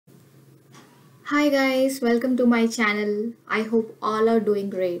Hi guys, welcome to my channel. I hope all are doing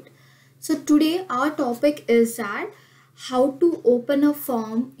great. So today our topic is that how to open a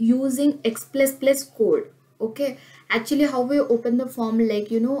form using X++ code. Okay, actually how we open the form,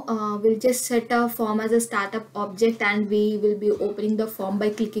 we'll just set a form as a startup object and we will be opening the form by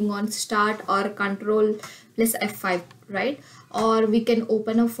clicking on start or control plus F5, right? Or we can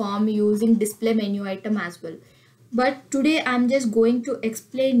open a form using display menu item as well. But today I'm just going to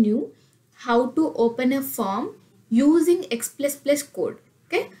explain you how to open a form using X++ code.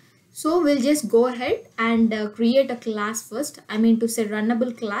 Okay, so we'll just go ahead and create a class first. I mean to say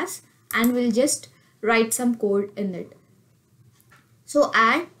runnable class, and we'll just write some code in it. So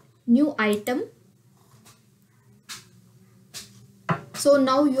add new item. So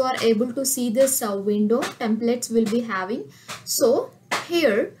now you are able to see this window templates will be having. So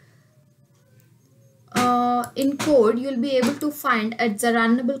here in code you'll be able to find it's a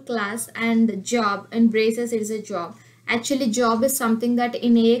runnable class, and job in braces is a job. Actually job is something that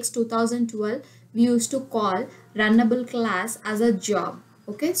in AX 2012 we used to call runnable class as a job.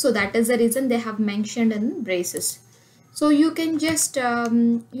 Okay, so that is the reason they have mentioned in braces. So you can just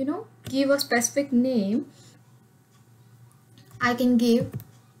give a specific name. I can give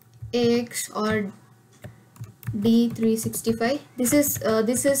AX or D365.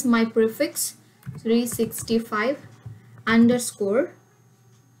 This is my prefix 365 underscore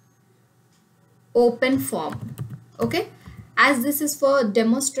open form. Okay, as this is for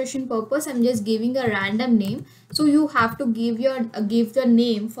demonstration purpose, I'm just giving a random name. So you have to give the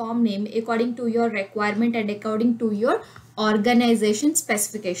name, form name, according to your requirement and according to your organization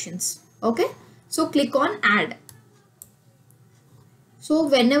specifications. Okay, so click on add. So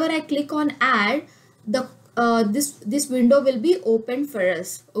whenever I click on add, the this window will be open for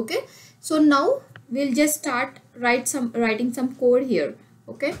us. Okay, so now we'll just start writing some code here.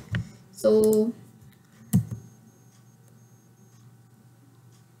 Okay, so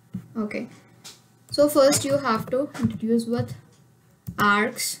so first you have to introduce with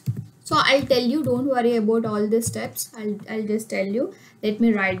args. So I'll tell you, don't worry about all these steps. I'll just tell you. Let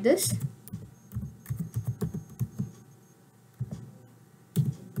me write this.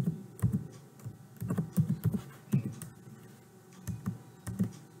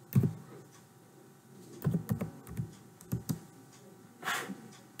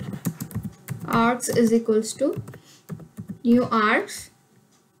 Args is equals to new args.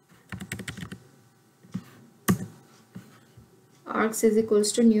 Args is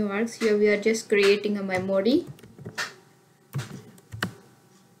equals to new args. Here we are just creating a memory.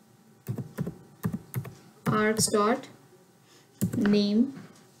 Args dot name.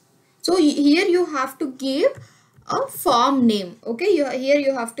 So here you have to give a form name. Okay, here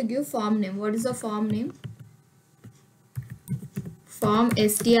you have to give form name. What is the form name? Form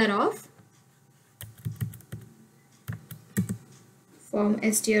str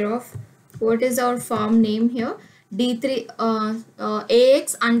of what is our form name here? D3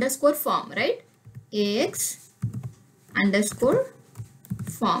 AX underscore form, right? AX underscore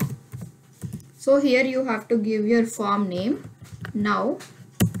form. So here you have to give your form name. Now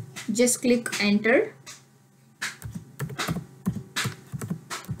just click enter.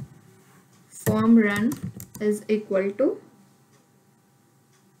 Form run is equal to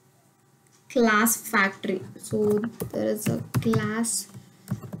class factory. So there is a class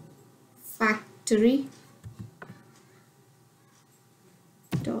factory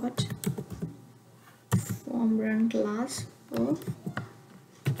dot form run class of,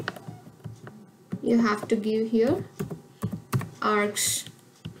 you have to give here args.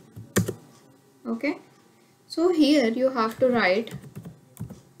 Okay, so here you have to write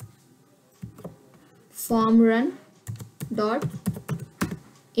form run dot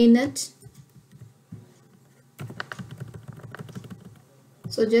init.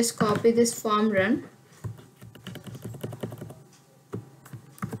 So just copy this form run.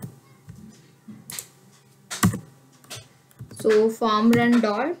 So form run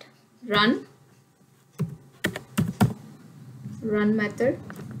dot run method,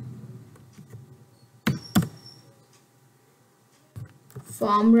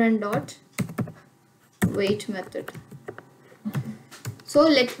 form run dot wait method.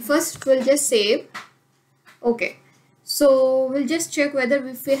 So first we'll just save. Okay, so we'll just check whether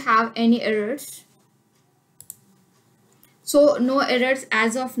if we have any errors. So no errors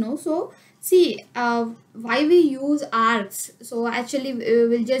as of now. So see why we use args. So actually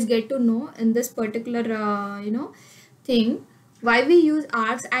we'll just get to know in this particular thing why we use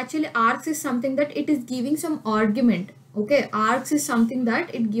args. Actually args is something that it is giving some argument. Okay, args is something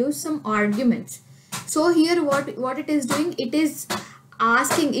that it gives some arguments. So here what it is doing, it is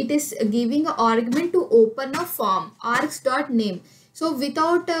asking, it is giving an argument to open a form, args.name. So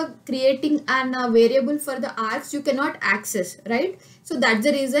without creating an variable for the args, you cannot access, right? So that's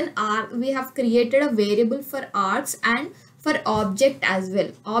the reason we have created a variable for args and for object as well.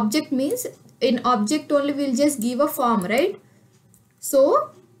 Object means in object only we'll just give a form, right?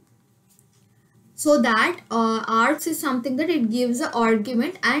 So that args is something that it gives an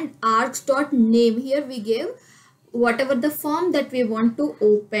argument, and args.name, here we give whatever the form that we want to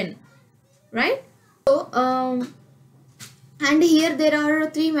open, right? So and here there are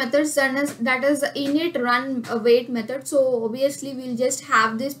three methods, that is init, run, wait method. So obviously we'll just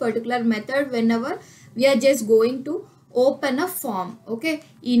have this particular method whenever we are just going to open a form. Okay,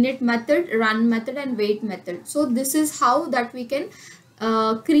 init method, run method, and wait method. So this is how that we can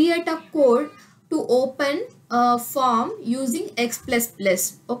create a code to open a form using X++.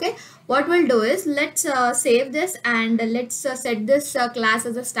 Okay, what we'll do is, let's save this, and let's set this class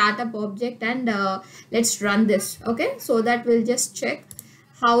as a startup object, and let's run this. Okay, so that we'll just check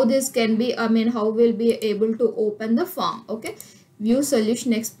how this can be, how we'll be able to open the form. Okay, view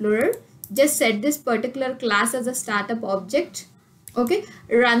solution explorer, just set this particular class as a startup object. Okay,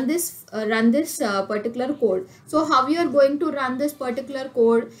 run this particular code. So how you are going to run this particular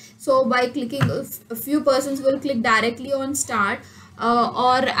code? So by clicking, a few persons will click directly on start,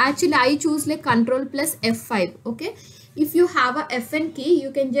 or actually I choose like Control plus F5. Okay, if you have a Fn key,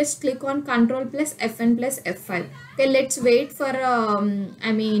 you can just click on Control plus Fn plus F5. Okay, let's wait for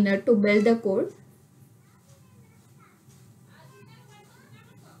to build the code.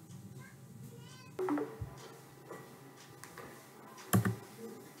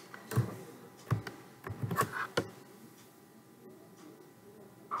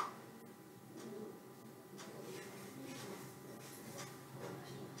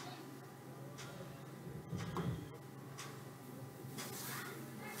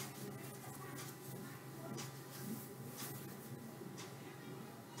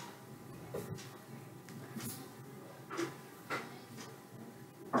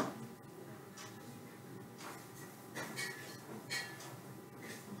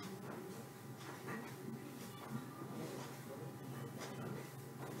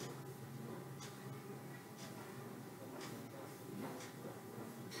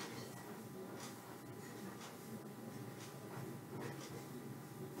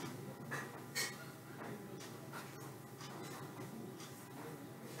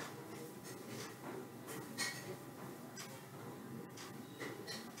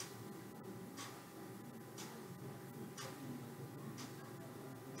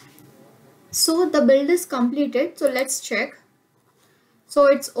 So the build is completed. So let's check. So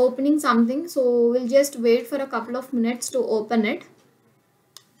it's opening something. So we'll just wait for a couple of minutes to open it.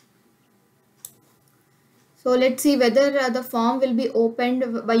 So let's see whether the form will be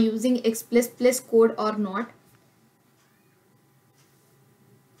opened by using X++ code or not.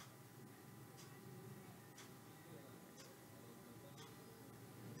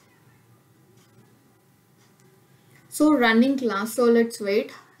 So running class. So let's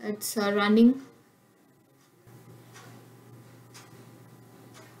wait. It's running.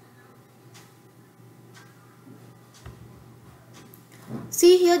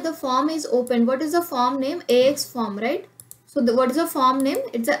 See here, the form is open. What is the form name? AX form, right? So what is the form name?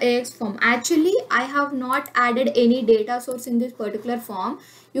 It's a AX form. Actually, I have not added any data source in this particular form.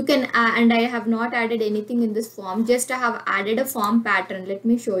 You can and I have not added anything in this form. Just I have added a form pattern. Let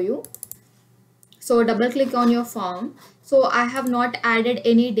me show you. So double click on your form. So I have not added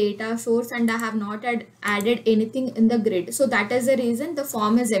any data source, and I have not added anything in the grid. So that is the reason the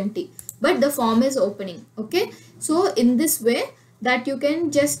form is empty, but the form is opening. Okay, so in this way that you can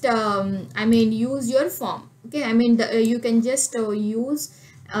just use your form. Okay, you can just use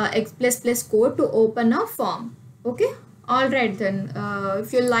X++ code to open a form. Okay, all right then.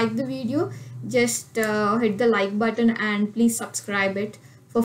 If you like the video, just hit the like button and please subscribe it.